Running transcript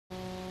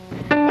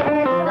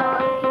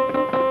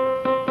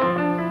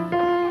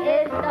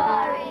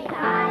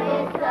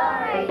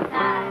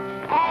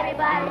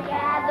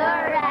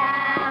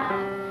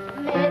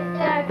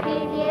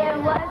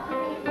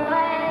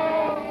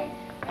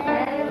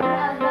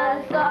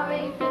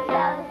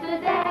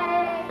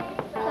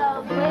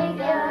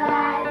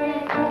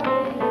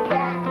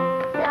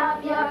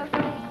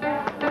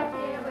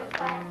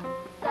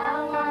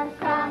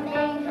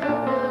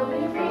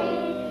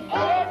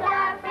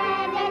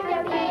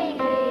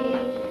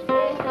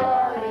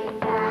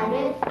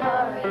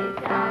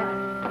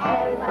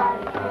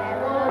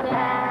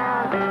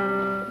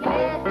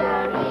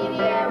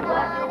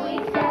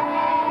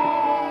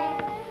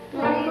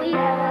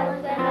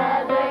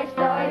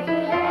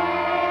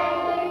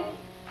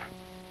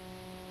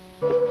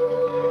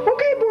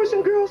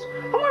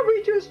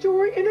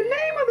And the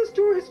name of the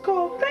story is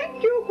called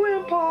Thank You,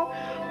 Grandpa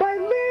by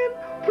Lynn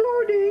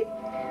Plordy,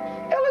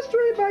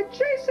 illustrated by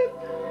Jason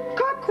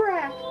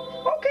Cockcraft.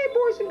 Okay,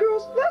 boys and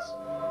girls, let's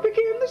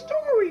begin the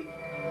story.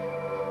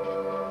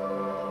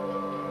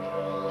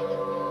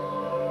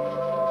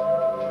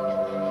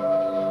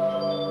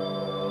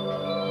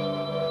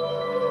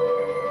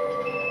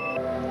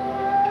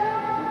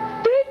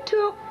 They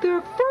took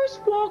their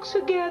first walks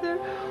together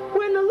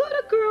when the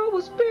little girl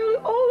was barely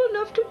old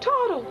enough to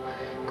toddle.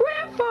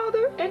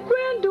 Grandfather and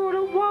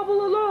granddaughter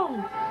wobble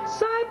along,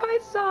 side by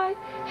side,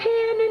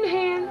 hand in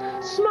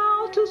hand,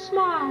 smile to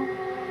smile.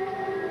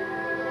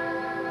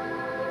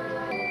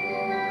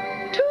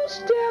 2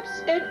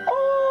 steps and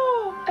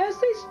all as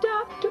they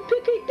stop to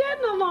pick a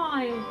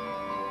dandelion.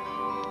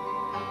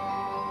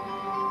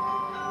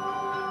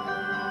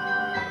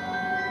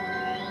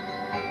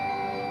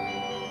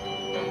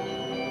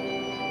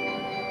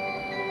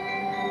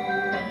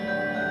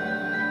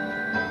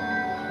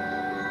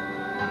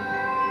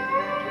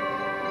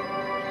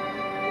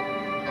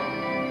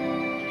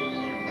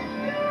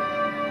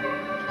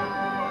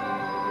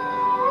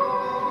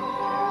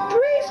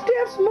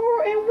 Steps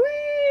more and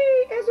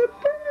wee as a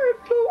bird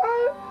flew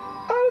out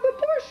of the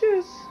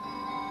bushes.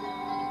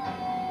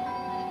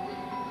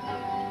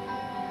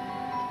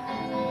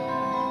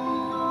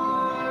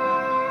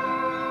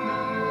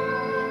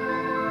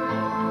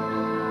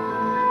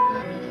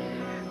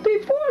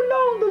 Before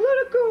long, the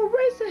little girl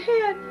raced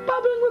ahead,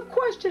 bubbling with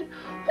question.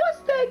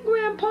 What's that,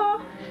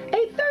 Grandpa?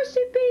 A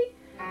thirsty bee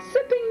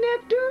sipping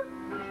nectar?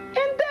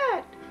 And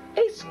that,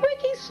 a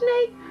squeaky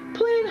snake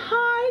playing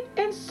hide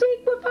and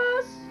seek with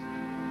us?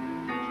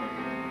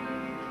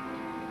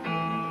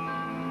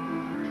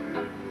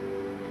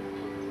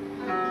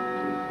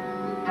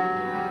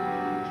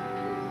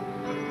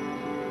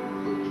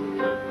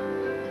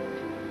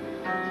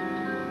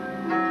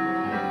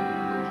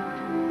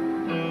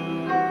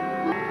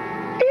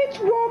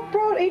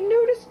 A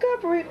new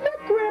discovery.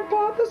 Look,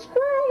 Grandpa, the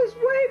squirrel is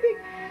waving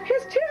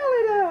his tail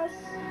at us.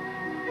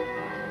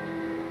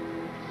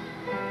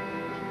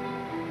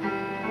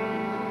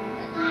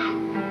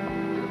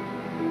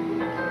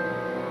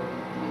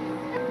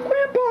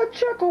 Grandpa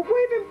chuckled,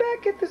 waving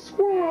back at the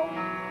squirrel.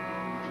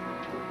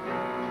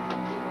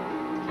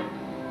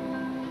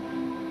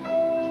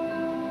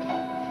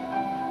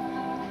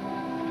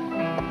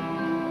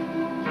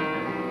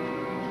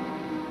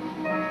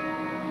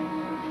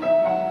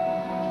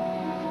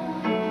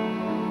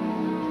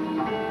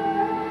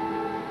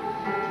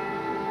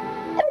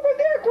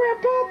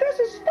 Grandpa, there's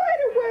a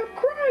spider web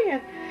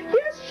crying.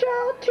 Yes,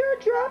 child,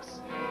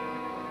 teardrops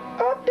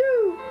of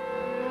dew.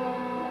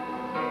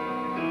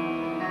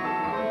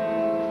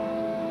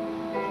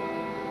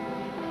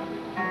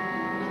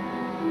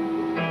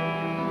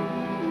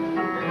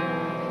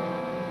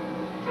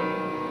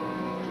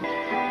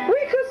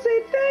 We could say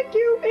thank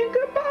you and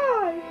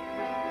goodbye.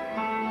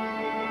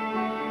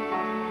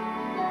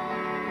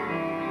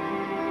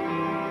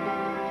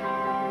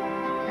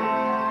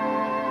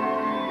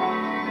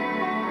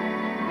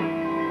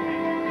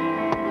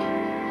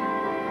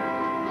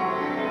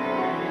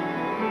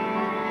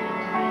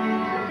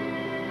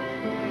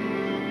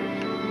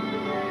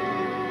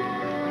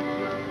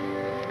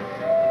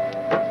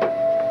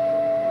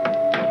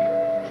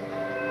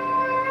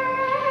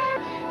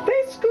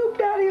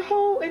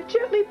 And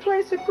gently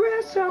place a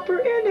grasshopper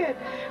in it.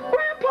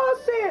 Grandpa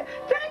said,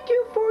 thank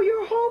you for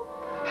your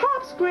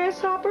hops,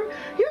 Grasshopper.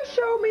 You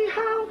showed me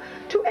how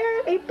to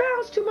add a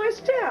bounce to my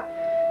step.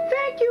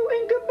 Thank you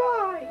and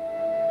goodbye.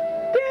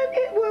 Then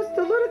it was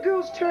the little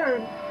girl's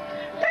turn.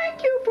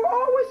 Thank you for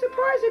always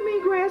surprising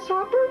me,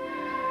 Grasshopper.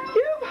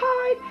 You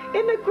hide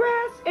in the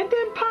grass and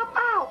then pop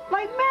out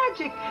like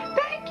magic.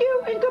 Thank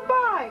you and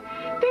goodbye.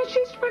 Then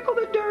she sprinkled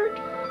the dirt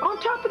on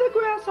top of the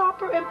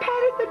grasshopper and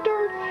patted the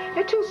dirt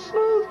into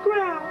smooth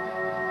ground.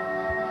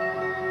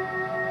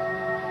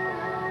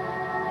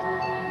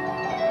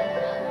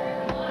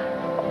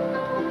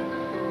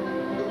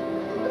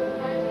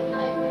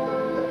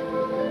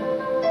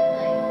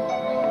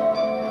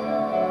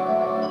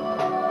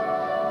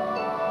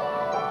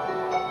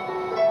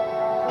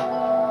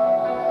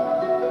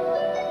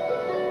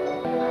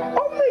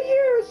 Over the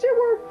years, there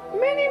were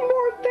many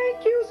more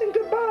thank yous and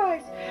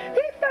goodbyes.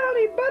 They found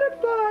a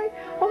butterfly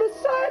butterfly on the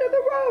side of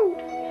the road.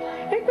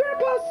 And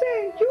Grandpa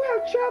saying, you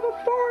have traveled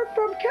far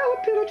from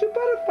caterpillar to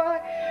butterfly.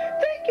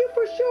 Thank you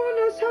for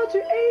showing us how to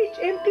age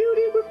in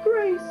beauty with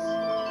grace.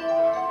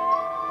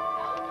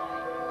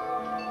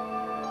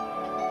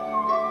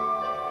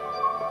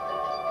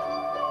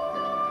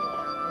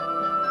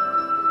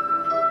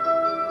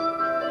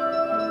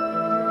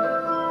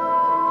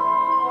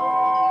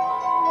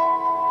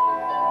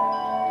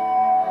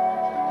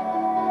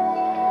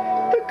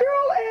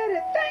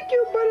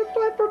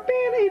 Butterfly for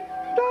being a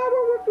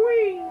flower with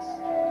wings.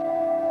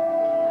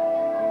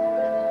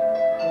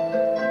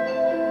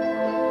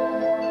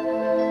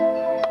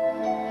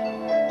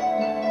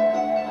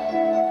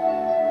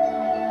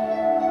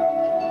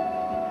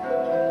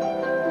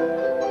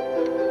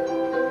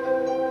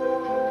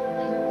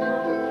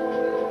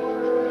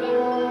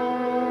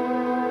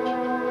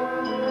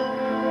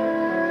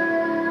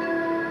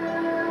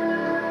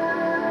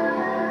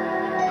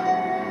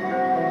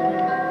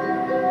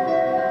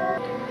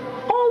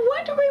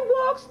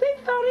 They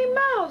found a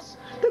mouse.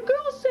 The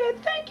girl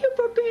said, thank you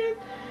for being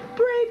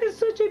brave in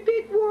such a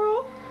big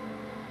world.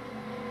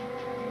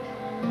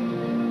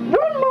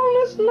 One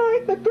moonless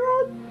night, the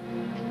girl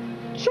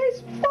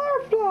chased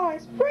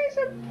fireflies,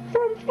 racing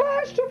from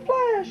flash to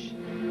flash.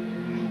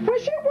 When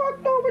she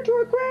walked over to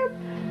her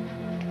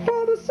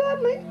grandfather,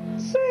 suddenly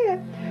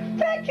said,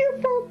 thank you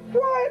for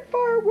quiet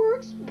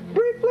fireworks.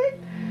 Briefly,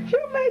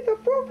 you made the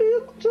 4th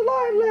of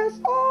July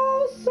last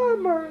all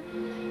summer.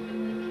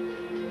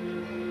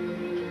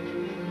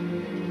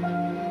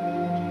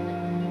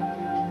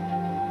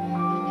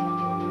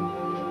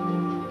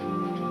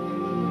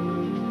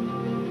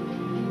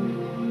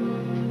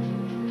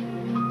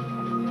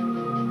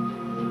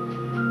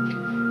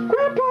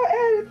 Grandpa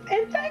added,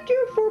 and thank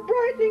you for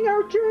brightening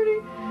our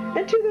journey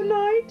into the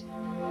night.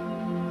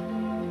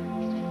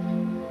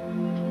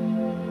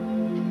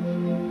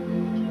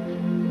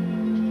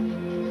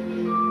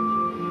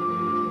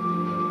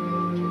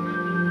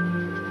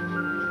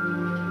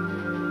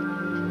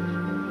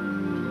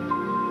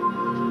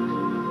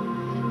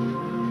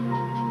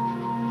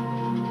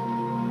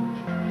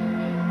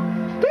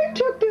 They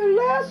took their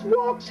last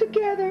walk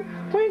together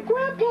when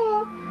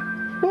Grandpa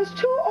was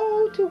too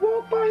old to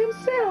walk by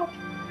himself.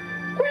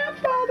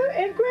 Grandfather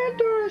and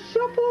granddaughter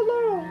shuffle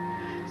along,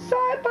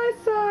 side by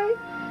side,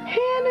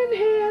 hand in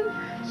hand,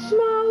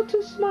 smile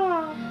to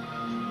smile.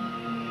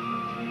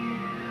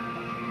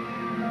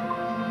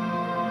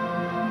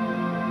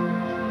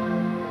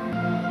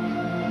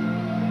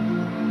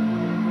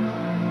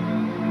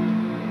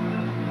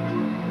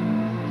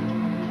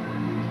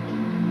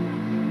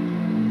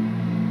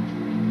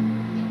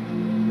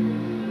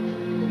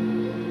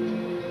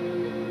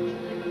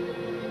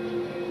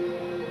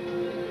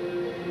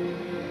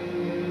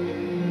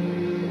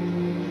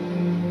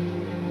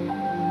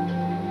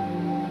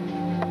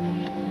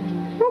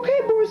 Okay,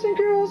 boys and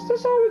girls,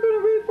 that's all we're going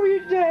to read for you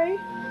today.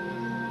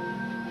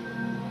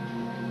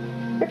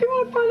 If you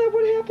want to find out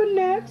what happened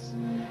next,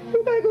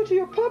 you got to go to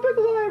your public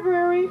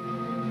library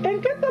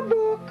and get the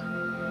book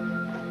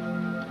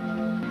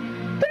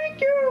Thank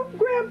You,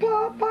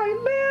 Grandpa by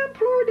Lynn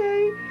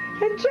Plurday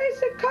and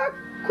Jason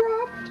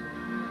Cockcroft,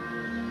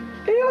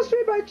 and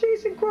illustrated by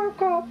Jason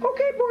Cockcroft.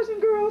 Okay, boys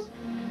and girls,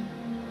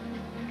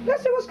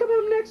 let's see what's coming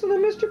up next on the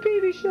Mr.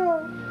 Peevy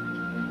Show.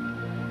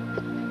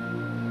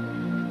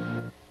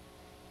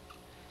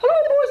 Hello,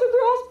 boys and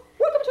girls.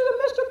 Welcome to the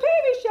Mr.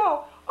 Peevy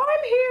Show.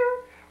 I'm here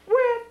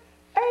with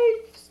a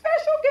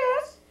special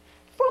guest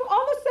from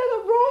on the set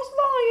of Rose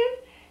Lion,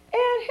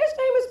 and his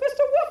name is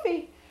Mr.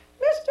 Wolfy.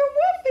 Mr.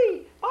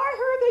 Wolfy, I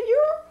heard that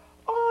you're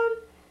on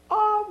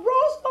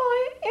Rose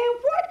Lion, and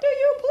what do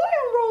you play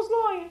on Rose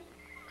Lion?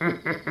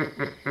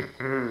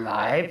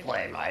 I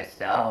play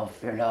myself,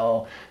 you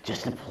know,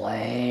 just a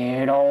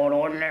plain old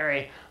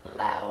ordinary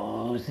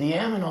lousy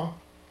animal.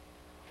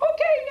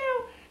 Okay,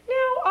 now,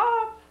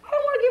 I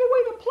don't want to give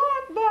away the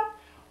plot, but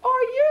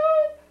are you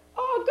a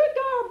good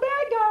guy or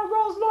bad guy on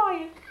Rose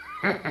Lion?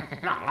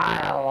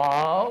 I'll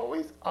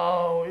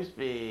always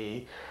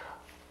be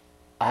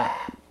a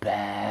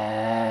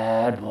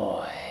bad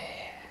boy.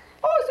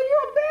 Oh, so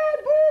you're a bad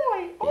boy.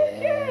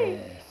 Okay.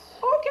 Yes.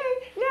 Okay.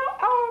 Now,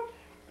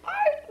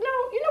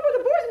 you know what,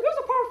 the boys and girls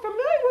are probably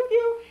familiar with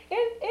you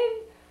in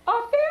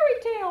fairy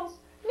tales.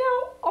 Now,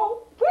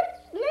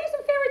 name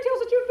some fairy tales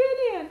that you've been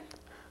in.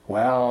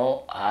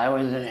 Well, I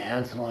was in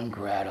Hansel and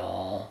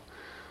Gretel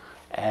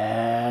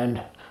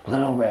and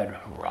Little Red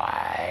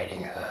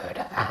Riding Hood.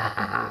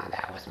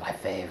 That was my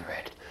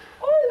favorite.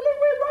 Oh, Little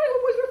Red Riding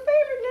Hood was your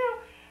favorite now.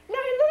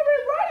 Now, in Little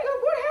Red Riding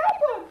Hood, what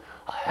happened?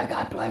 I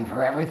got blamed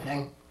for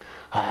everything.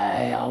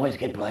 I always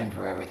get blamed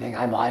for everything.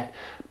 I might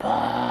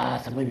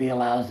possibly be a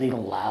lousy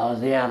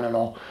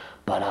animal,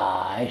 but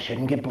I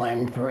shouldn't get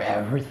blamed for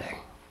everything.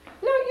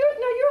 Now you're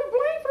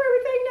blamed for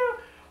everything. Now,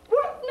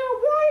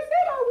 why is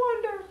that, I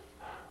wonder?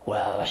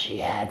 Well, she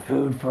had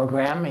food for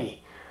Grammy,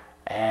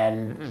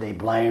 and they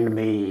blamed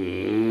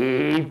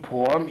me,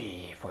 poor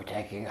me, for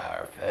taking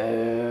her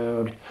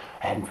food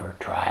and for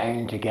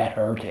trying to get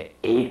her to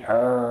eat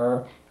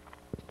her.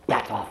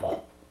 That's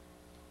awful.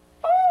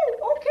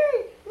 Oh, okay.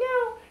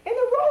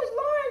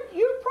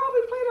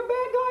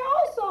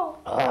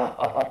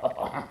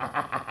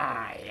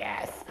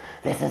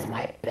 This is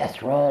my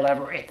best role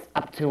ever. It's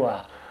up to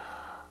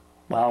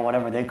well,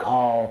 whatever they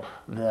call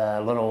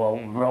the little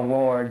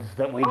rewards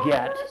that we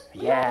get.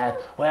 Yeah,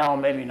 well,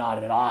 maybe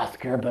not an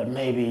Oscar, but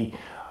maybe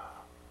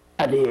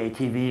a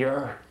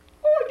DATVer.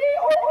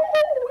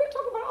 We're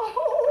talking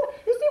about,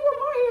 you see where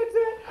my head's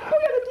at. Oh,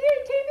 yeah, the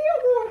DATV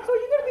award. So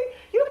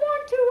you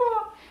want to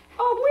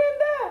win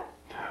that?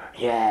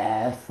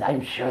 Yes,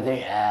 I'm sure they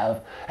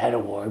have an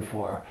award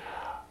for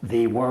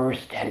the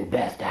worst and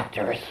best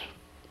actors.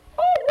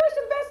 Oh, worst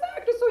and best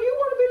actor. So you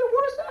want to be the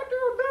worst actor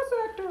or best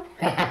actor?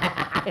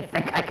 I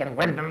think I can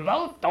win them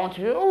both, don't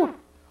you? Oh, win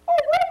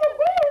them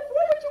both?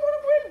 Why would you want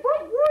to win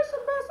both worst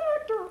and best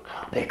actor?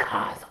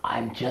 Because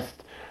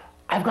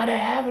I've got to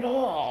have it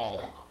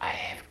all.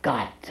 I've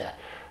got to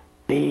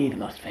be the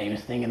most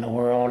famous thing in the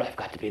world. I've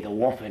got to be the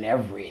wolf in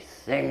every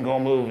single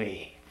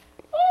movie.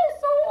 Oh,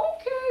 so,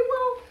 okay,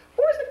 well,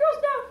 boys and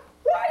girls, now,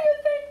 why do you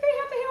think they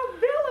have to have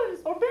villains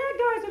or bad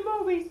guys in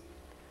movies?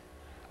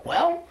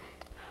 Well,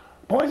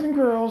 boys and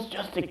girls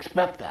just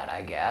expect that,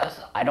 I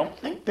guess. I don't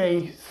think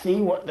they see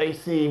what they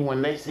see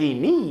when they see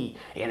me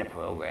in a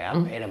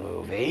program, in a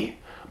movie,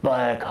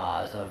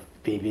 because of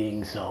me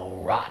being so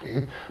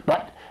rotten.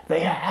 But they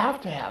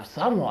have to have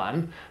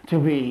someone to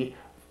be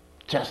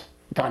just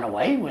done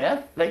away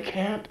with. They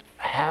can't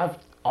have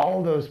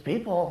all those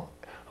people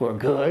who are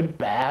good,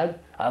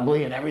 bad,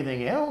 ugly, and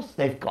everything else.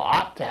 They've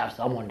got to have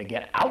someone to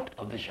get out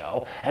of the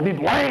show and be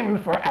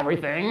blamed for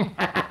everything.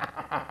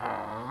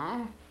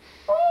 Oh,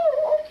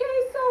 okay,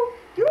 so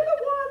you're the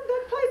one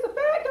that plays a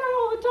bad guy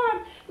all the time.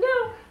 Now,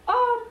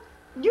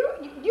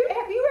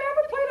 have you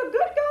ever played a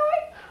good guy?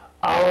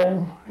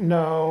 Oh,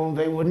 no,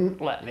 they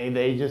wouldn't let me.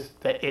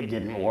 It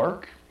didn't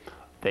work.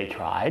 They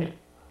tried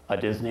a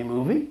Disney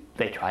movie.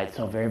 They tried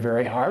so very,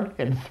 very hard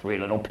in Three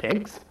Little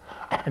Pigs,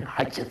 and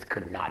I just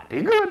could not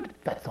be good.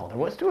 That's all there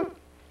was to it.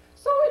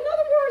 So, in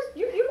other words,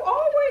 you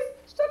always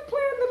stuck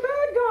playing the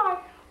bad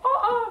guy.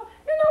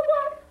 You know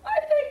what? I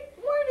think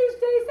one of these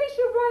days they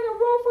should write a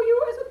role for you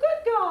as a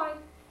good guy.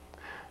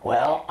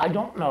 Well, I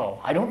don't know.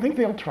 I don't think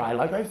they'll try.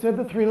 Like I said,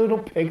 the Three Little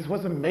Pigs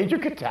was a major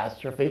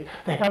catastrophe.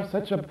 They have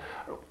such a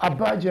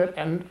budget,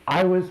 and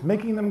I was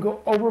making them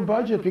go over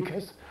budget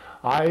because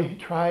I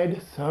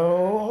tried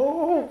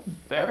so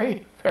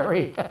very,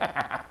 very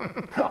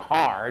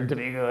hard to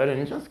be good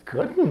and just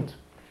couldn't.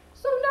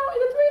 So now in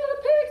the Three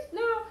Little Pigs,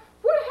 now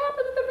what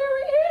happened at the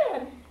very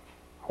end?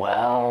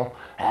 Well,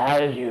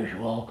 as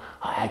usual,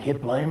 I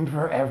get blamed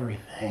for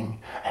everything.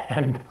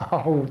 And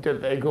oh,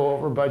 did they go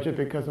over budget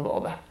because of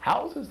all the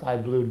houses I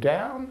blew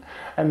down?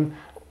 And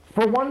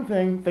for one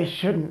thing, they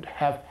shouldn't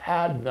have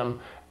had them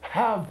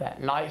have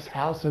that nice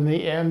house in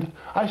the end.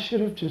 I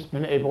should have just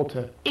been able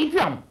to eat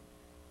them.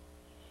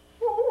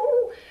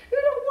 Oh,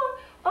 you know what?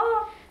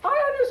 I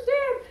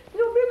understand.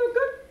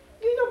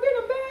 Being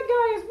a bad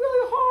guy is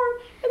really hard.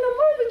 In the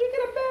movies, you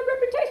get a bad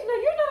reputation. Now,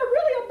 you're not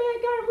really a bad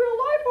guy in real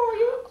life, are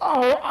you?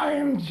 Oh, I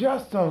am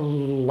just a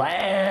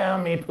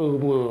lammy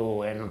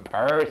poo-boo in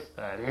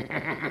person.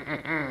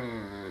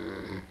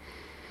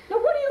 Now,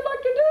 what do you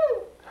like to do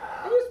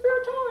in your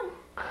spare time?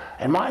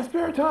 In my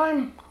spare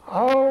time?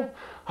 Oh,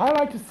 I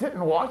like to sit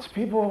and watch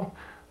people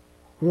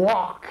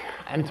walk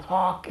and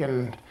talk,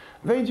 and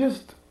they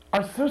just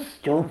are so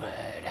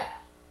stupid.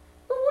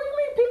 What do you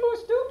mean people are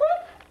stupid?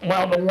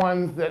 Well, the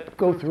ones that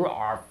go through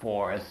our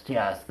forest,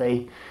 yes,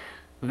 they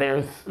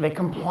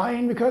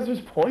complain because there's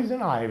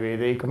poison ivy.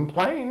 They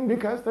complain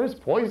because there's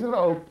poison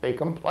oak. They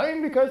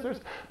complain because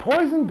there's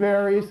poison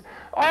berries.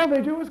 All they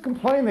do is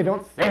complain. They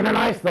don't say the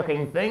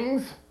nice-looking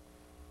things.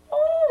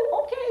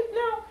 Oh, okay.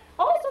 Now,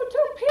 also,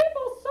 too,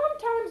 people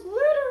sometimes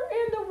litter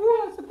in the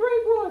woods, the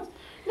great woods.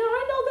 Now,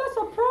 I know that's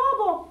a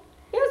problem,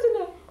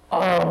 isn't it?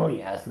 Oh,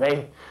 yes.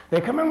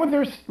 They come in with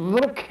their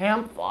little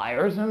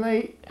campfires, and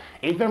they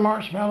eat their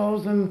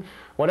marshmallows and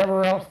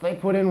whatever else they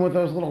put in with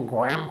those little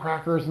graham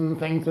crackers and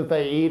things that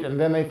they eat, and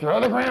then they throw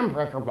the graham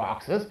cracker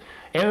boxes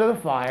into the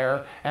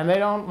fire, and they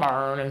don't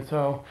burn, and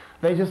so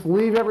they just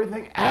leave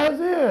everything as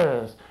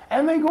is.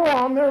 And they go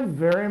on their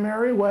very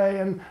merry way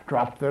and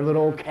drop their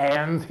little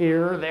cans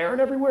here, there, and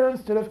everywhere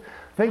instead of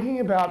thinking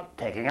about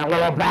taking a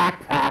little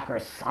backpack or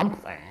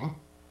something.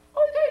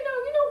 Okay, now,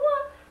 you know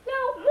what?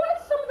 Now,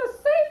 what's some of the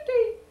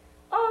safety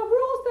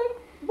rules that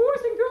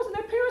boys and girls and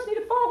their parents need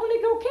to follow when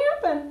they go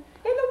camping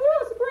in the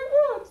woods, the great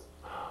woods?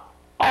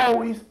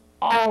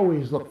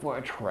 Always look for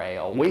a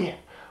trail.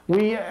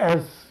 We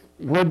as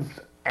woods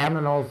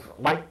animals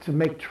like to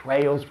make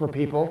trails for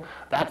people.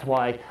 That's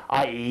why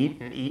I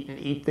eat and eat and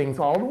eat things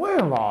all the way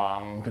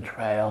along the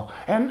trail.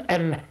 And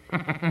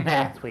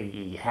as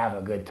we have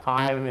a good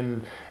time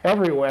and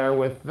everywhere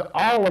with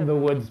all of the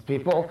woods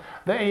people,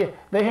 they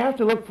have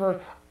to look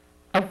for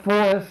a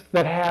forest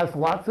that has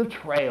lots of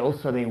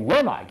trails so they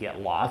will not get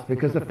lost,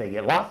 because if they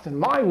get lost in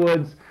my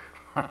woods,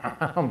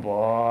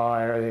 boy,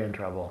 are they in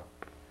trouble.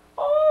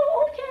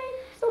 Oh, okay.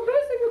 So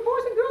basically,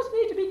 boys and girls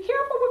need to be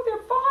careful with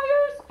their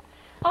fires.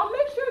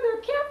 Make sure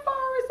their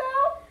campfire is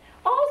out.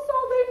 Also,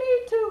 they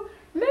need to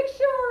make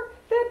sure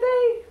that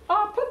they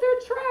put their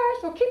trash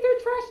or keep their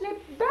trash in their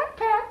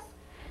backpacks,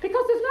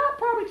 because there's not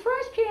probably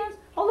trash cans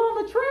along the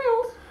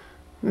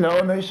No,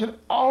 and they should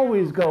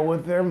always go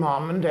with their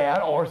mom and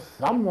dad or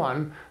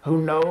someone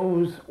who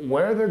knows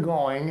where they're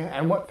going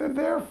and what they're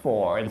there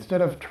for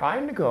instead of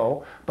trying to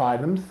go by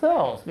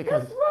themselves.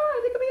 Because That's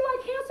right. They could be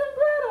like Hansel and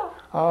Gretel.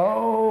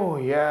 oh,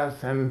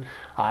 yes, and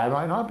I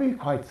might not be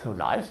quite so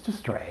nice to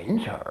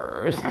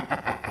strangers. Okay, so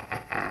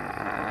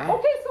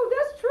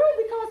that's true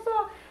because,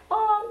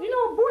 you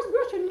know, boys and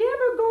girls should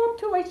never go up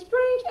to a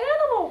strange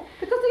animal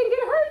because they can get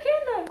hurt,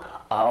 can they?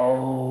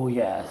 Oh,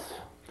 yes.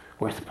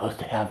 We're supposed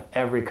to have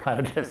every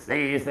kind of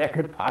disease there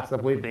could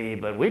possibly be,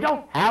 but we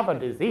don't have a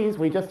disease.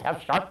 We just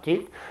have sharp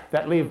teeth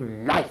that leave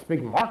nice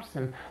big marks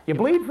and you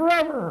bleed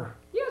forever.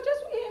 Yeah,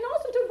 and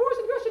also too, boys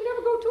and girls should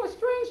never go to a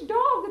strange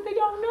dog that they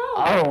don't know.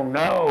 Oh,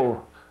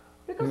 no.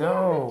 Because no.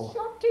 they have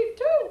sharp teeth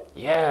too.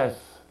 Yes.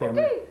 Okay,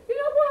 you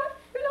know what,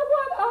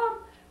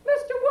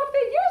 Mr.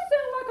 Wolfy, you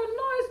sound like a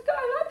nice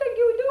guy, and I think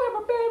you do have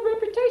a bad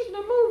reputation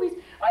in movies.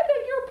 I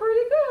think you're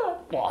pretty good.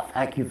 Well,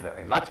 thank you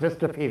very much,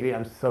 Mr. Peevy.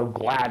 I'm so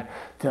glad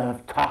to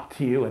have talked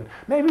to you and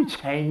maybe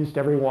changed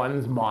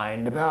everyone's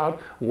mind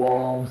about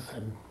wolves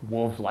and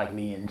wolves like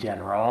me in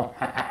general.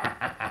 Okay,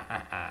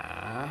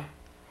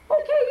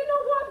 you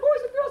know what,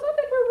 boys and girls, I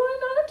think we're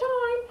running out of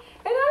time,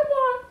 and I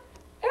want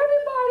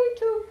everybody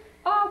to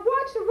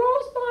watch the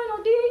Rose Line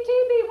on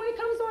DATV when it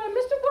comes on, and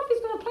Mr.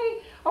 Wolfy's going to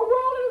play a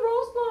role in the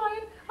Rose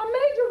Line, a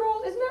major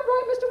role. Isn't that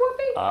right, Mr.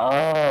 Wolfy?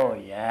 Oh,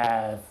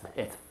 yes.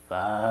 It's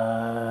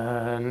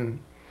fun.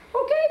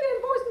 Okay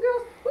then, boys and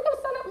girls, we're going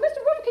to sign up. Mr.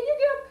 Wolfy, can you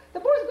give the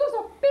boys and girls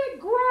a big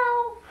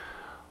growl?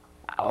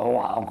 Oh,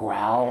 I'll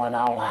growl and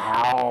I'll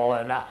howl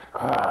and I'll...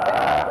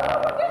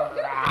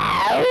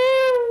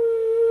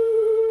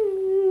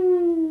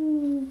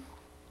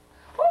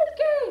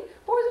 Okay,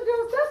 boys and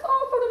girls, that's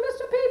all for the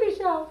Mr. Peevy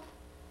Show.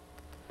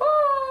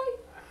 Bye.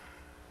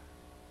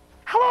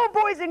 Hello,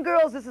 boys and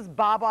girls. This is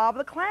Bobba-Abba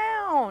the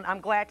Clown. I'm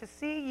glad to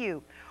see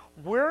you.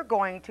 We're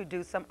going to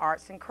do some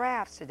arts and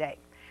crafts today.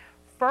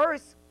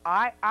 First,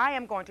 I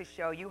am going to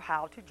show you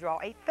how to draw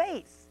a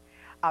face.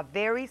 A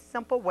very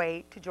simple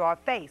way to draw a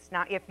face.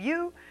 Now, if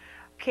you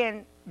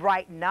can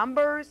write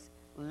numbers,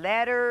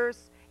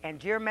 letters, and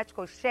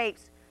geometrical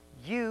shapes,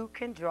 you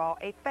can draw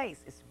a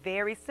face. It's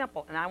very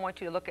simple. And I want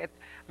you to look at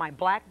my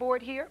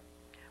blackboard here,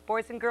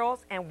 boys and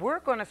girls, and we're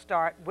going to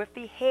start with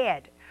the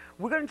head.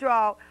 We're going to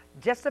draw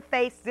just a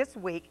face this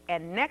week,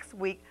 and next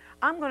week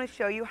I'm going to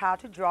show you how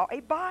to draw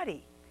a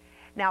body.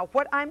 Now,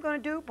 what I'm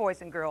going to do,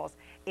 boys and girls,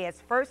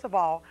 is first of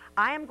all,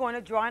 I am going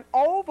to draw an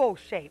oval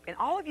shape, and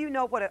all of you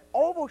know what an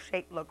oval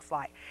shape looks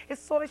like.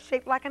 It's sort of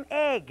shaped like an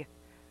egg,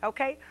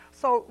 okay?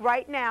 So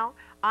right now,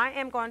 I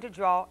am going to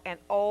draw an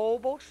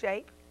oval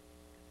shape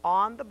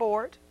on the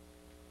board.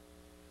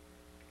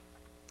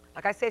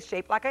 Like I said,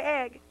 shaped like an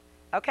egg,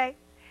 okay?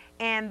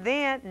 And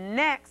then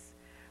next,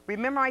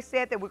 remember I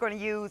said that we're going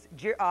to use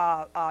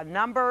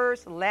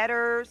numbers,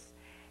 letters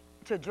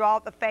to draw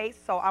the face.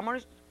 So I'm going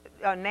to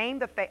name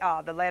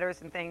the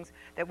letters and things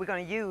that we're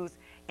going to use,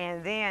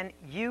 and then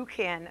you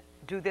can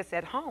do this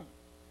at home.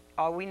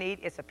 All we need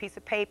is a piece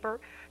of paper,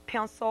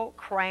 pencil,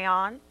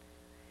 crayon,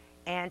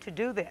 and to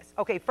do this.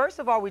 Okay, first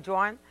of all, we're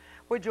drawing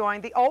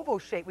the oval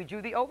shape. We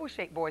drew the oval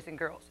shape, boys and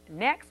girls.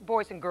 Next,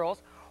 boys and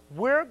girls,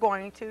 we're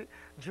going to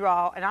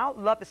draw, and I'd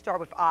love to start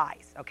with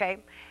eyes, okay?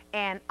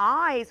 And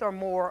eyes are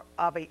more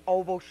of an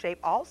oval shape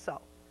also.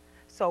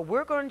 So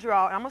we're going to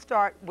draw, and I'm going to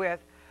start with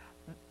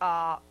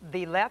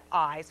the left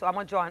eye. So I'm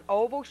going to draw an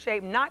oval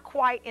shape, not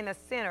quite in the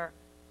center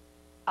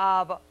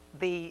of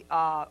the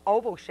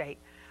oval shape.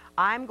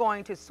 I'm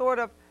going to sort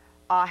of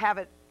have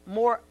it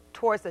more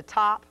towards the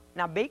top.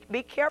 Now be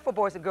careful,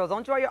 boys and girls.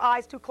 Don't draw your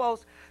eyes too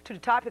close to the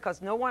top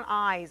because no one's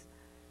eyes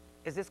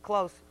is this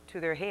close to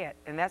their head,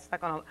 and that's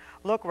not going to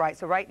look right.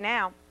 So right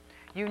now,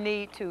 you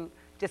need to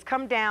just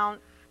come down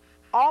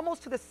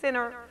almost to the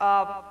center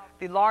of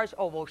the large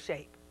oval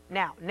shape.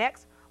 Now,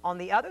 next, on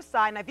the other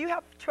side, now if you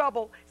have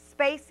trouble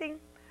spacing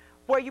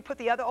where you put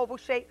the other oval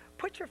shape,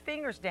 put your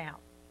fingers down.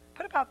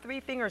 Put about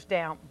 3 fingers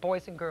down,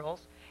 boys and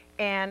girls,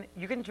 and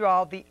you can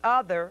draw the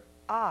other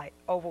eye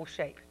oval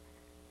shape.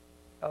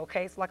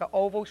 Okay, it's like an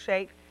oval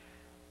shape.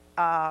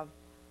 And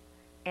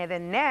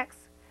then next,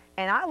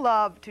 and I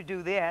love to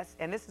do this,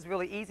 and this is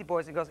really easy,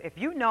 boys and girls. If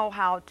you know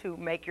how to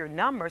make your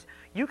numbers,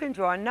 you can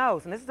draw a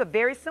nose. And this is a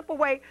very simple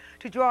way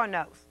to draw a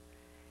nose.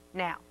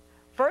 Now,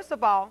 first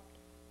of all,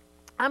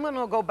 I'm going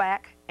to go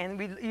back, and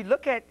you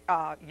look at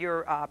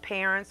your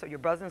parents or your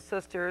brothers and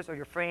sisters or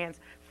your friends'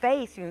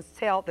 face. You can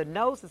tell the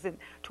nose is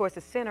towards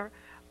the center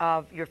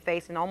of your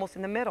face and almost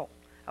in the middle.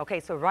 Okay,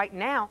 so right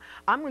now,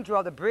 I'm going to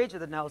draw the bridge of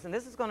the nose, and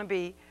this is going to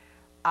be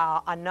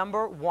a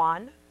number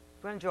 1.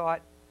 We're going to draw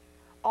it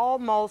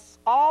almost,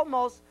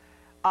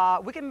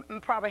 we can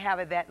probably have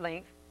it that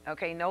length,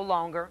 okay, no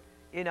longer.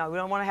 You know, we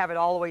don't want to have it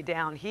all the way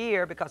down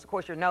here because, of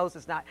course, your nose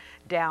is not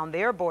down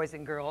there, boys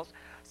and girls.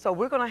 So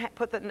we're going to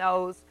put the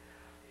nose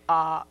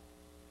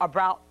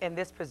about in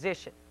this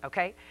position,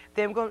 okay?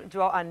 Then we're going to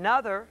draw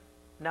another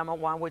number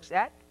 1, which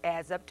that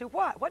adds up to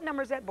what? What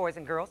number is that, boys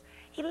and girls?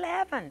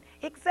 11,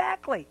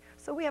 exactly.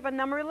 So we have a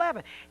number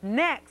 11.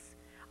 Next,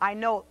 I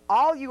know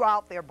all you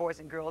out there, boys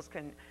and girls,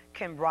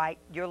 can write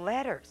your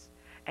letters.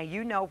 And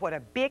you know what a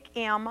big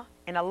M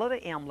and a little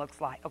m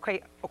looks like.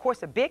 Okay, of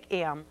course, a big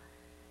M,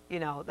 you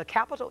know, the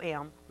capital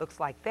M looks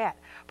like that.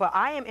 But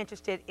I am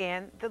interested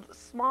in the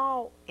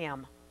small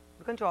m.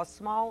 We're going to draw a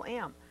small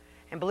m.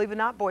 And believe it or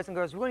not, boys and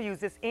girls, we're going to use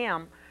this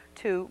M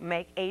to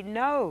make a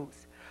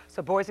nose.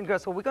 So boys and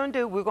girls, what we're going to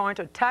do, we're going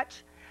to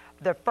touch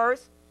the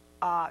first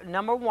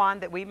number 1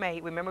 that we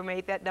made. Remember, we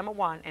made that number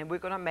 1, and we're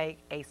going to make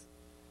a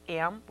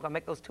M. We're going to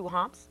make those 2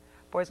 humps,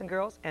 boys and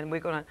girls, and we're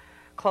going to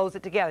close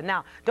it together.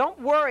 Now, don't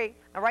worry.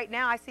 Now, right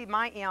now, I see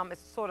my M is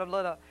sort of a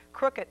little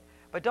crooked,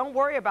 but don't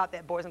worry about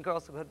that, boys and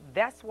girls, because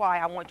that's why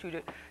I want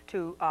you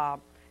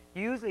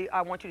usually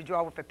I want you to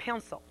draw with a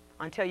pencil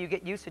until you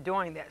get used to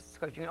doing this,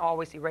 because you can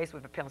always erase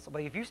with a pencil.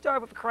 But if you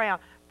start with a crayon,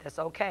 that's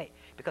okay,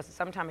 because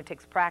sometimes it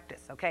takes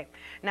practice, okay?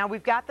 Now,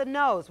 we've got the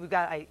nose. We've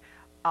got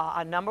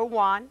a number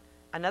 1,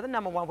 another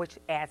number 1, which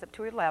adds up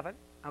to 11,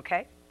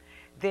 okay?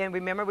 Then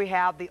remember, we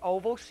have the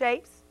oval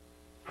shapes,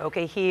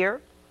 okay,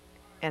 here,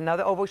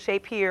 another oval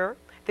shape here.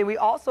 Then we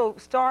also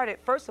started,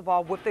 first of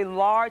all, with the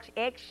large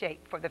egg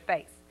shape for the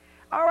face.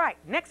 All right,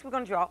 next we're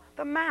going to draw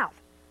the mouth.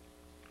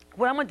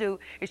 What I'm going to do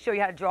is show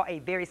you how to draw a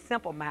very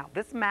simple mouth.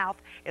 This mouth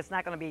is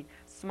not going to be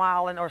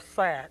smiling or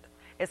sad.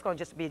 It's going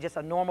to just be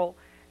a normal,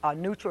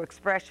 neutral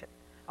expression.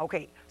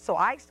 Okay, so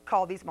I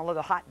call these my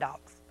little hot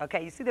dogs.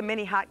 Okay, you see the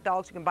mini hot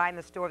dogs you can buy in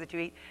the store that you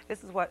eat?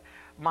 This is what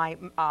my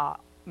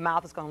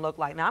mouth is going to look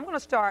like. Now I'm going to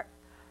start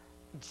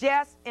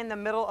just in the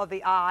middle of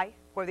the eye,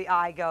 where the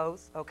eye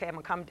goes. Okay, I'm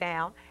going to come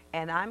down,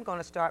 and I'm going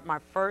to start my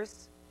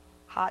first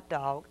hot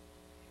dog,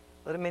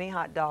 little mini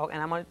hot dog,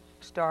 and I'm going to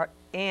start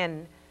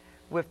in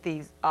with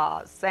these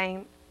about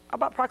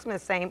approximately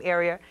the same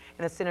area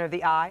in the center of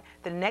the eye.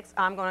 The next,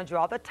 I'm going to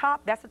draw the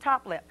top. That's the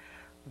top lip.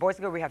 Boys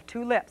and girls, we have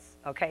 2 lips,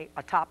 okay,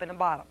 a top and a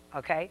bottom,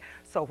 okay?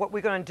 So what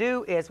we're going to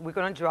do is we're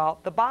going to draw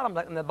the bottom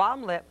lip, and the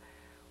bottom lip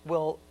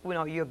will, you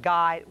know, your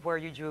guide where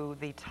you drew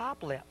the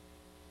top lip.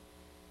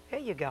 There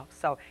you go.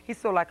 So he's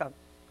sort of like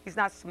he's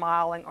not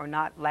smiling or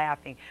not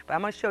laughing, but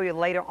I'm going to show you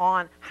later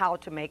on how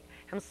to make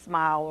him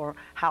smile or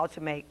how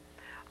to make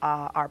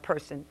our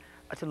person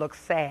to look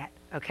sad.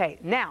 Okay,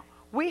 now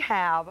we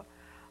have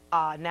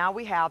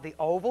the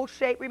oval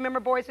shape.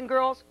 Remember, boys and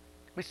girls,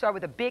 we start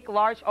with a big,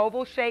 large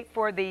oval shape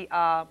for the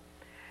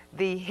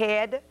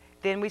head.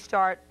 Then we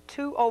start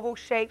 2 oval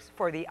shapes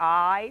for the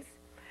eyes.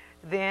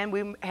 Then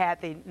we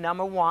had the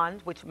number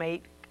 1, which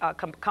made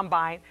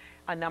combine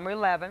a number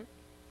 11.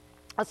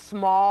 A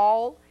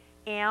small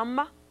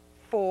M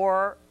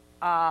for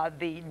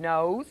the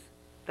nose,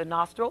 the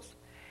nostrils.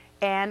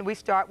 And we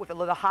start with a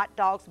little hot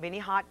dogs, mini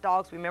hot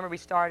dogs. Remember, we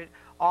started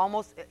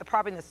almost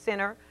probably in the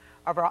center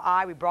of our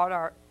eye. We brought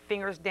our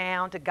fingers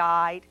down to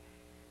guide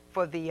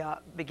for the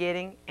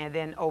beginning. And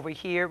then over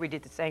here, we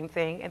did the same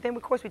thing. And then,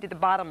 of course, we did the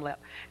bottom lip.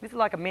 This is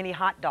like a mini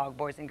hot dog,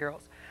 boys and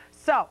girls.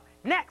 So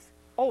next,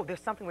 oh,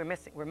 there's something we're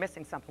missing. We're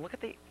missing something. Look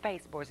at the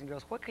face, boys and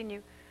girls. What can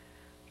you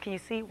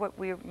see what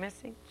we're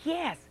missing?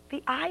 Yes,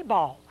 the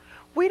eyeball.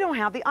 We don't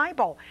have the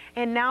eyeball.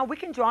 And now we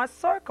can draw a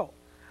circle.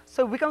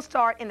 So we're going to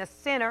start in the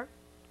center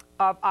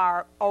of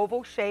our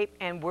oval shape,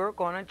 and we're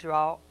going to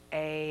draw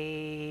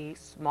a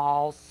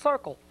small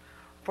circle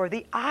for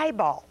the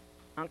eyeball,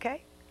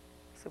 okay?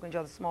 So we're going to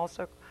draw the small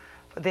circle.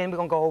 But then we're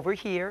going to go over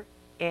here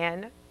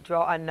and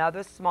draw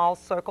another small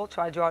circle,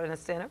 try to draw it in the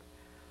center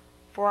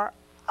for our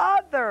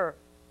other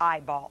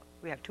eyeball.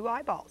 We have 2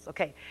 eyeballs,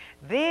 okay?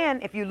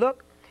 Then if you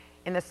look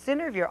in the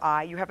center of your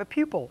eye, you have a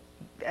pupil.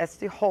 That's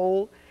the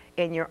hole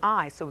in your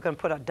eye. So we're going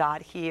to put a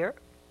dot here,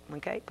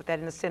 okay? Put that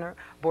in the center,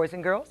 boys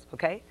and girls,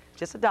 okay?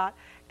 Just a dot,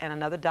 and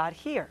another dot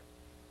here.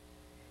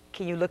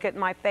 Can you look at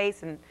my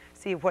face and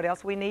see what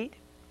else we need?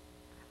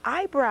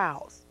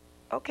 Eyebrows.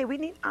 Okay, we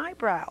need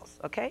eyebrows,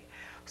 okay?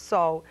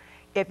 So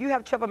if you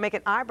have trouble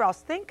making eyebrows,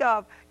 think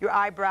of your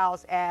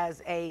eyebrows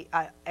as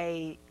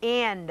an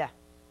end.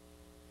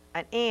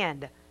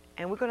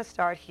 And we're going to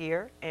start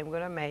here, and we're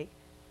going to make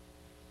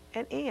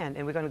an end.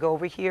 And we're going to go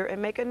over here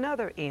and make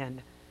another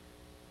end.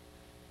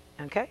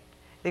 Okay?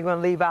 Then you're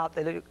going to leave out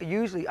the,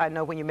 usually I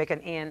know when you make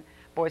an end,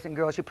 boys and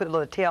girls, you put a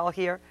little tail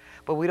here,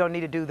 but we don't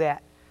need to do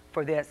that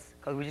for this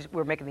because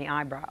we're making the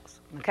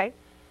eyebrows. Okay?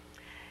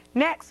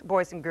 Next,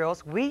 boys and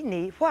girls, we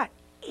need what?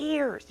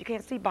 Ears. You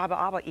can't see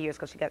Bobba-Abba ears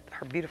because she got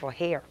her beautiful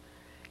hair,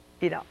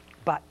 you know.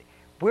 But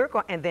we're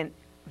going, and then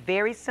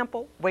very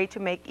simple way to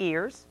make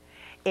ears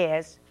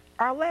is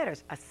our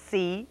letters, a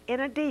C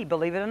and a D,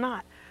 believe it or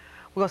not.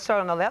 We're going to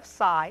start on the left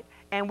side,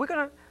 and we're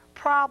going to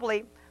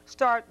probably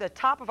start the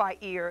top of our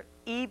ear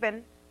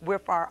even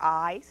with our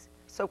eyes.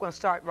 So we're going to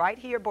start right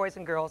here, boys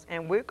and girls,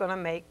 and we're going to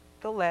make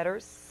the letter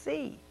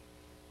C,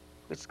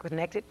 which is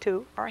connected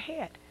to our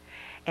head.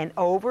 And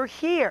over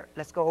here,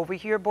 let's go over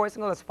here, boys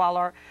and girls. Let's follow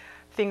our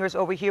fingers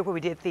over here where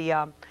we did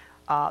the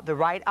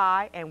right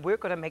eye, and we're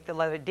going to make the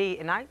letter D.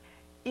 And I,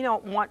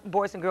 want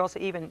boys and girls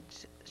to even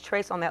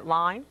trace on that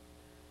line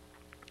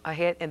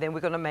ahead, and then we're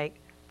going to make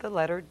the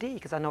letter D,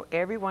 because I know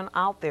everyone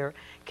out there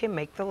can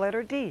make the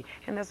letter D,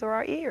 and those are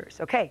our ears.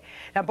 Okay,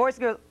 now boys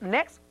and girls,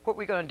 next what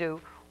we're going to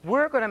do,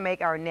 we're going to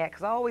make our neck,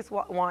 because I always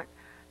want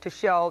to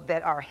show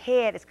that our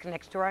head is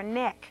connected to our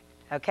neck,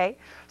 okay?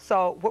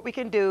 So what we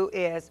can do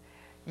is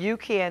you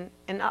can,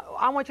 and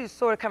I want you to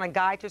sort of kind of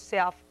guide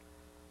yourself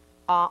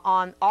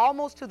on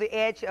almost to the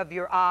edge of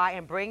your eye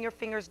and bring your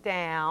fingers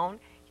down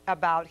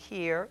about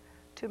here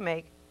to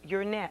make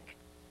your neck,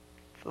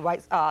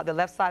 the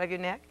left side of your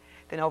neck.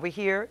 Then over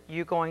here,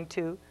 you're going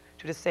to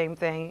do the same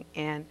thing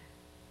and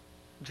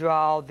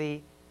draw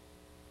the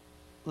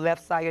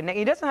left side of your neck.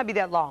 It doesn't have to be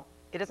that long.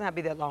 It doesn't have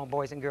to be that long,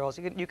 boys and girls.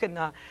 You can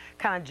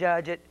kind of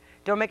judge it.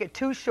 Don't make it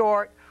too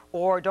short,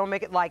 or don't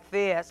make it like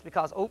this,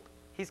 because, oh,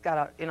 he's got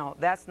a,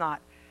 that's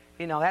not,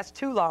 that's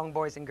too long,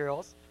 boys and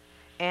girls.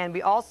 And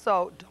we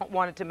also don't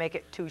want it to make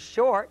it too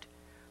short.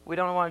 We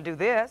don't want to do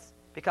this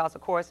because,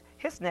 of course,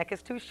 his neck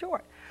is too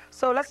short.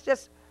 So let's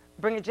just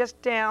bring it just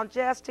down,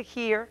 just to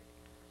here.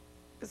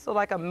 This is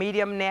like a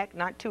medium neck,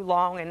 not too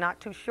long and not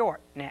too short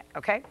neck,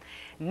 okay?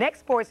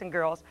 Next, boys and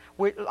girls,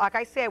 like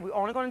I said, we're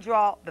only going to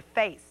draw the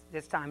face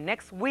this time.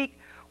 Next week,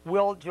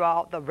 we'll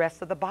draw the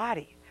rest of the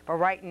body. But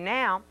right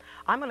now,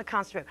 I'm going to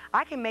concentrate.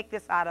 I can make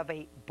this out of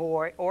a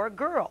boy or a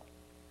girl.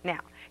 Now,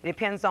 it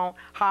depends on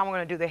how I'm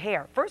going to do the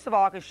hair. First of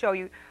all, I can show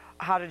you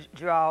how to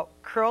draw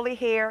curly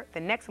hair. The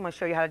next, I'm going to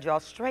show you how to draw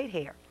straight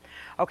hair.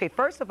 Okay,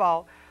 first of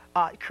all,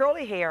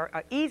 curly hair,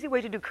 an easy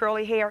way to do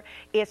curly hair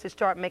is to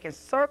start making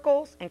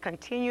circles and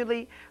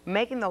continually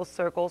making those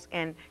circles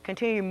and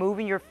continue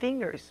moving your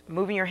fingers,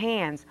 moving your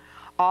hands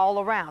all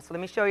around. So let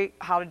me show you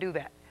how to do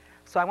that.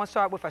 So I want to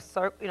start with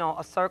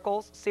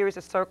a series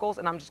of circles,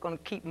 and I'm just going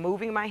to keep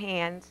moving my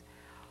hands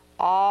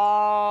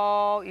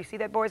all, you see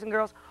that, boys and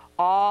girls?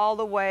 All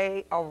the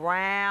way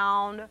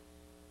around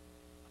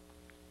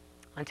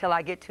until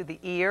I get to the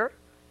ear.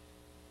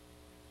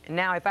 And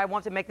now if I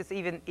want to make this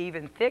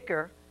even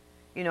thicker,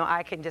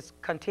 I can just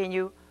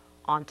continue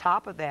on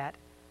top of that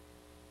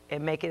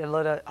and make it a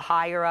little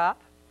higher up.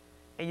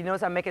 And you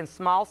notice I'm making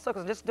small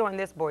circles. I'm just doing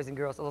this, boys and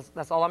girls. So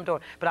that's all I'm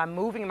doing. But I'm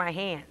moving my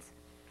hands.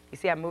 You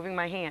see, I'm moving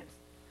my hands.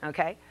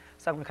 Okay?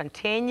 So I'm going to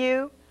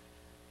continue,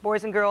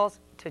 boys and girls,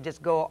 to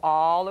just go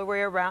all the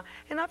way around.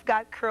 And I've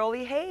got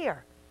curly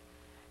hair.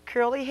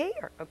 Curly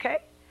hair, okay?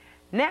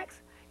 Next,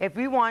 if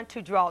we want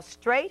to draw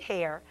straight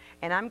hair,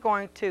 and I'm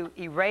going to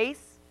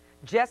erase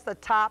just the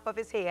top of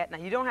his head. Now,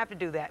 you don't have to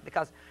do that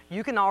because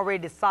you can already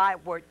decide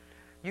where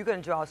you're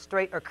going to draw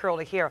straight or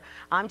curly hair.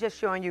 I'm just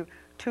showing you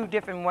two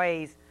different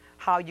ways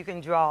how you can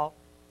draw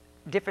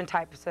different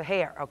types of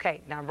hair.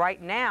 Okay, now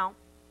right now,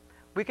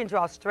 we can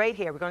draw straight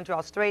hair. We're going to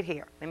draw straight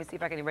hair. Let me see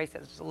if I can erase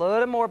that just a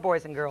little more,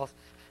 boys and girls,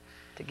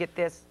 to get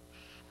this.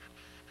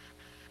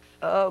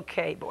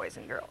 Okay, boys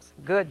and girls.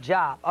 Good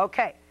job.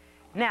 Okay.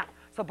 Now,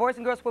 so boys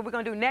and girls, what we're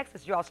going to do next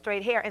is draw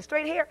straight hair. And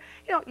straight hair,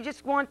 you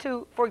just want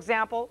to, for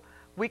example,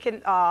 we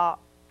can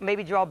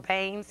maybe draw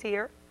bangs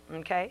here,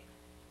 okay?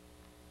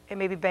 And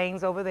maybe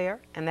bangs over there.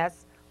 And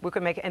that's, we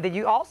can make it. And then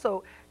you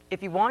also,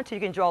 if you want to,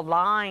 you can draw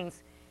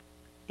lines,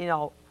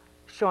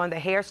 showing the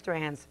hair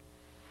strands,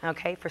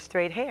 okay, for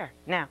straight hair.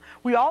 Now,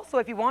 we also,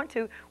 if you want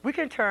to, we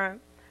can turn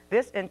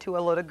this into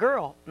a little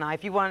girl. Now,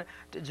 if you want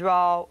to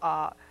draw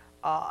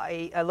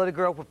a little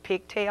girl with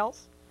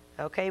pigtails,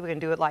 okay, we can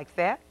do it like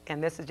that.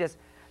 And this is just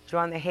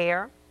drawing the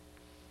hair,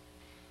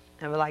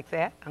 and we're like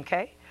that,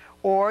 okay?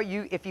 Or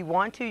if you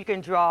want to, you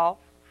can draw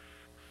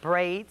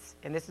braids,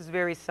 and this is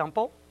very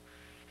simple.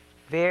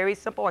 Very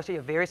simple. I'll show you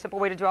a very simple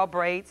way to draw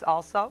braids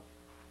also,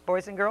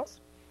 boys and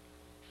girls.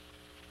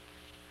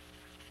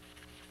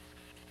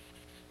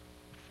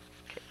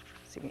 Okay,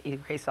 so you can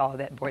erase all of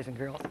that, boys and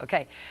girls.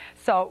 Okay,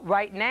 so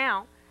right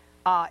now,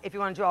 if you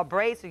want to draw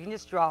braids, so you can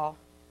just draw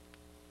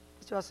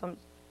some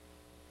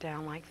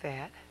down like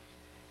that.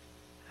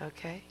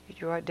 Okay, you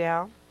draw it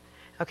down.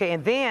 Okay,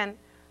 and then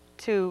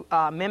to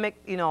mimic,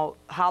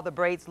 how the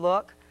braids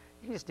look,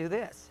 you can just do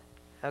this.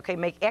 Okay,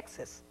 make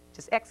X's,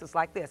 just X's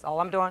like this. All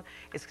I'm doing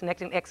is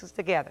connecting X's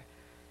together.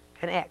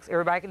 An X.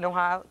 Everybody can know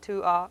how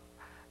to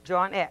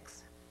draw an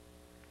X.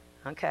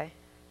 Okay,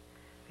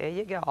 there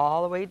you go,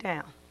 all the way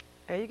down.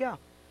 There you go.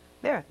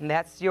 There, and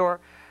that's your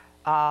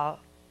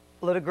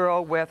little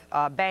girl with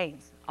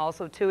bangs.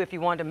 Also, too, if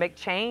you wanted to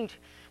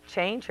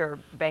change her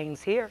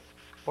bangs here,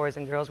 boys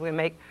and girls, we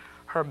make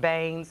her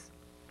bangs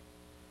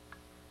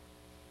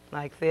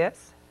like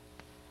this.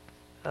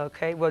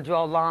 Okay, we'll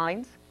draw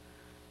lines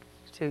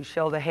to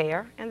show the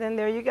hair, and then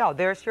there you go.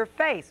 There's your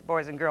face,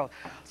 boys and girls.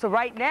 So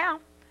right now,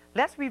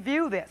 let's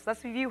review this.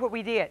 Let's review what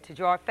we did to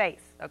draw a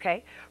face,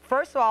 okay?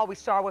 First of all, we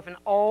start with an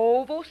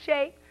oval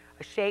shape,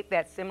 a shape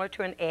that's similar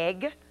to an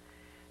egg.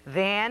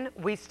 Then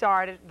we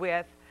started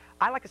with,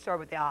 I like to start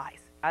with the eyes.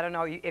 I don't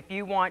know if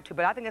you want to,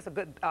 but I think that's a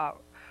good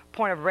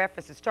point of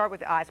reference to start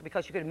with the eyes,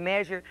 because you can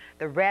measure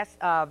the rest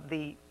of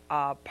the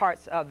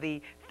parts of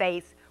the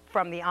face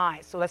from the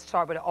eyes. So let's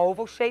start with an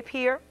oval shape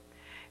here.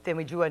 Then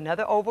we drew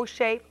another oval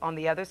shape on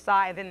the other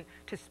side. And then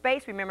to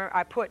space, remember,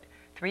 I put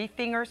 3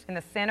 fingers in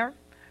the center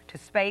to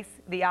space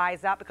the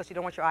eyes out because you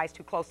don't want your eyes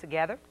too close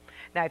together.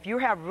 Now, if you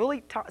have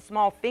really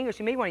small fingers,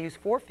 you may want to use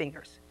 4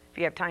 fingers if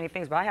you have tiny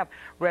fingers, but I have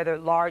rather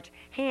large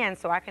hands,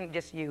 so I can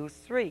just use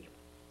 3.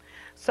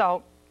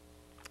 So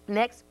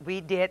Next,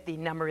 we did the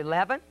number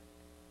 11.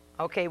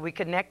 Okay, we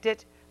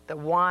connected the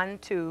 1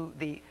 to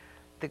the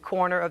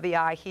corner of the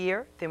eye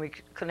here. Then we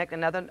connect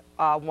another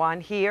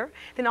 1 here.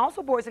 Then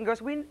also, boys and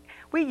girls, we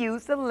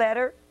use the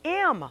letter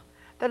M.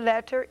 The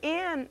letter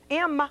M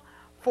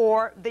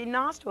for the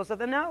nostrils of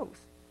the nose.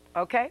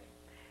 Okay?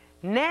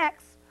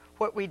 Next,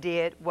 what we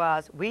did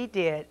was we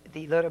did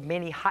the little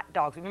mini hot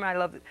dogs. Remember, I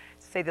love to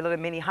say the little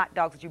mini hot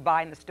dogs that you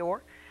buy in the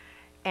store?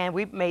 And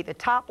we made the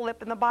top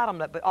lip and the bottom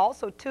lip, but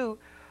also, too,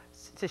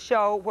 to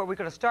show where we're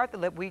going to start the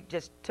lip, we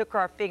just took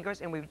our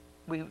fingers and we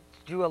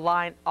drew a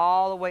line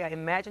all the way,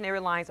 imaginary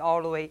lines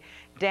all the way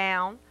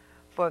down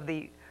for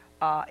the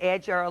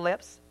edge of our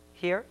lips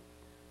here.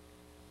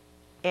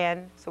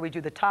 And so we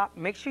do the top.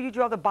 Make sure you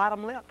draw the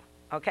bottom lip,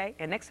 okay?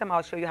 And next time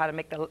I'll show you how to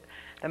make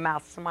the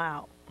mouth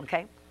smile,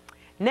 okay?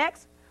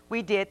 Next,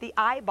 we did the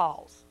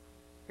eyeballs.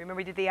 Remember,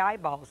 we did the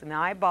eyeballs. And the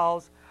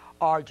eyeballs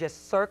are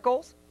just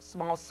circles,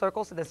 small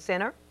circles in the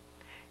center.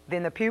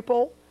 Then the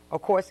pupil,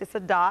 of course, it's the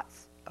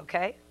dots,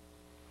 okay?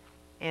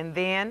 And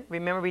then,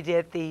 remember, we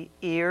did the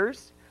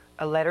ears,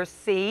 a letter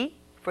C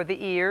for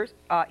the ears,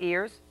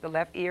 the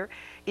left ear,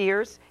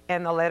 ears,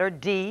 and the letter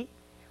D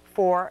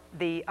for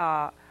the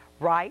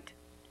right.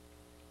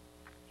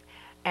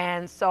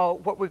 And so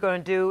what we're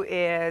going to do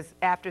is,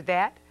 after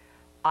that,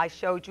 I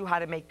showed you how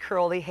to make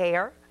curly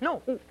hair.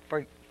 No,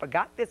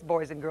 forgot this,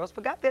 boys and girls,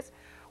 forgot this.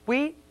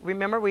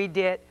 Remember, we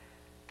did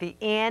the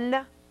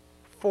N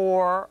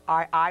for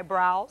our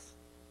eyebrows,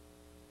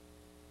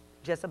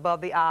 just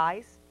above the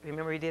eyes.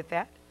 Remember we did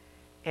that?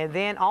 And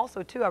then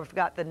also, too, I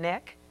forgot the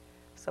neck.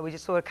 So we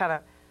just sort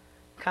of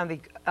kind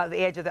of the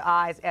edge of the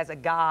eyes as a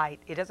guide.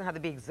 It doesn't have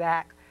to be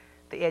exact,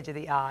 the edge of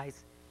the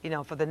eyes, you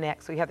know, for the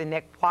neck. So you have the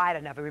neck wide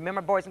enough. And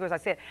remember, boys and girls, I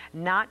said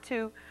not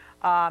to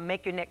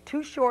make your neck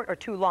too short or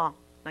too long.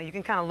 Now, you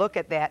can kind of look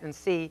at that and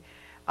see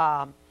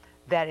that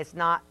it's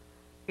not,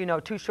 you know,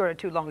 too short or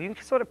too long. You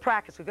can sort of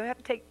practice. We're going to have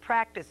to take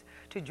practice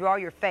to draw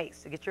your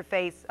face, to get your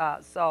face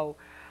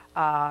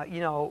you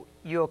know,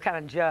 you'll kind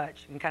of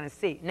judge and kind of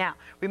see. Now,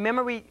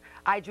 remember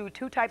I drew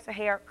 2 types of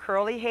hair,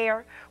 curly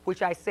hair,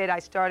 which I said I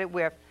started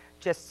with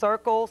just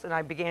circles, and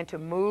I began to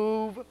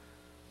move,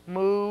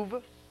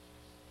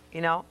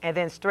 you know, and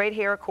then straight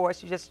hair, of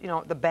course, you just, you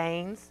know, the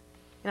bangs,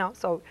 you know,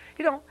 so,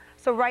 you know,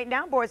 so right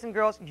now, boys and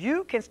girls,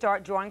 you can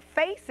start drawing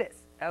faces,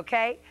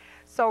 okay?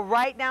 So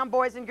right now,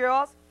 boys and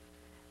girls,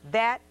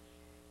 that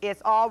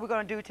is all we're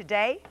going to do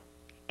today.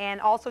 And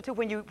also, too,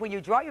 when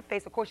you draw your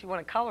face, of course, you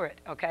want to color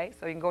it, okay?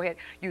 So you can go ahead,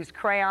 use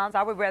crayons.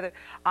 I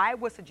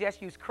would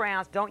suggest use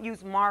crayons. Don't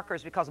use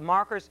markers, because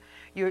markers,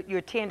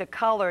 you tend to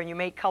color, and you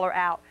may color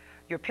out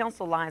your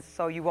pencil lines,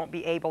 so you won't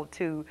be able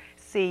to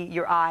see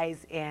your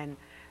eyes and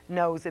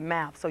nose and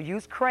mouth. So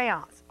use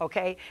crayons,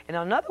 okay? And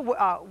another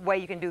way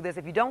you can do this,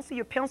 if you don't see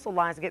your pencil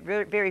lines get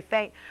very, very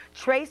faint,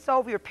 trace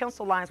over your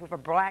pencil lines with a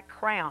black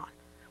crayon.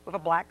 With a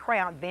black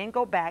crayon, then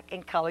go back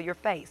and color your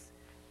face,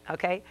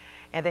 okay?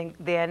 And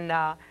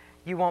then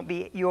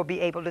you'll be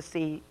able to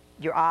see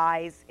your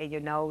eyes and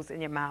your nose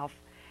and your mouth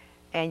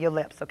and your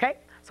lips, okay?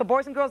 So,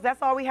 boys and girls,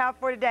 that's all we have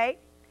for today.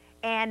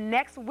 And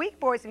next week,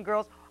 boys and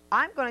girls,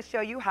 I'm going to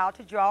show you how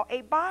to draw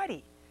a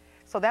body.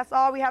 So that's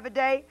all we have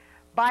today.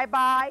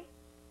 Bye-bye.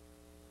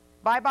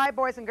 Bye-bye,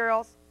 boys and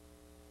girls.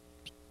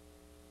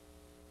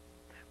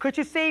 Could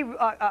you see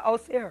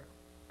Osir?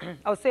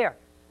 Osir.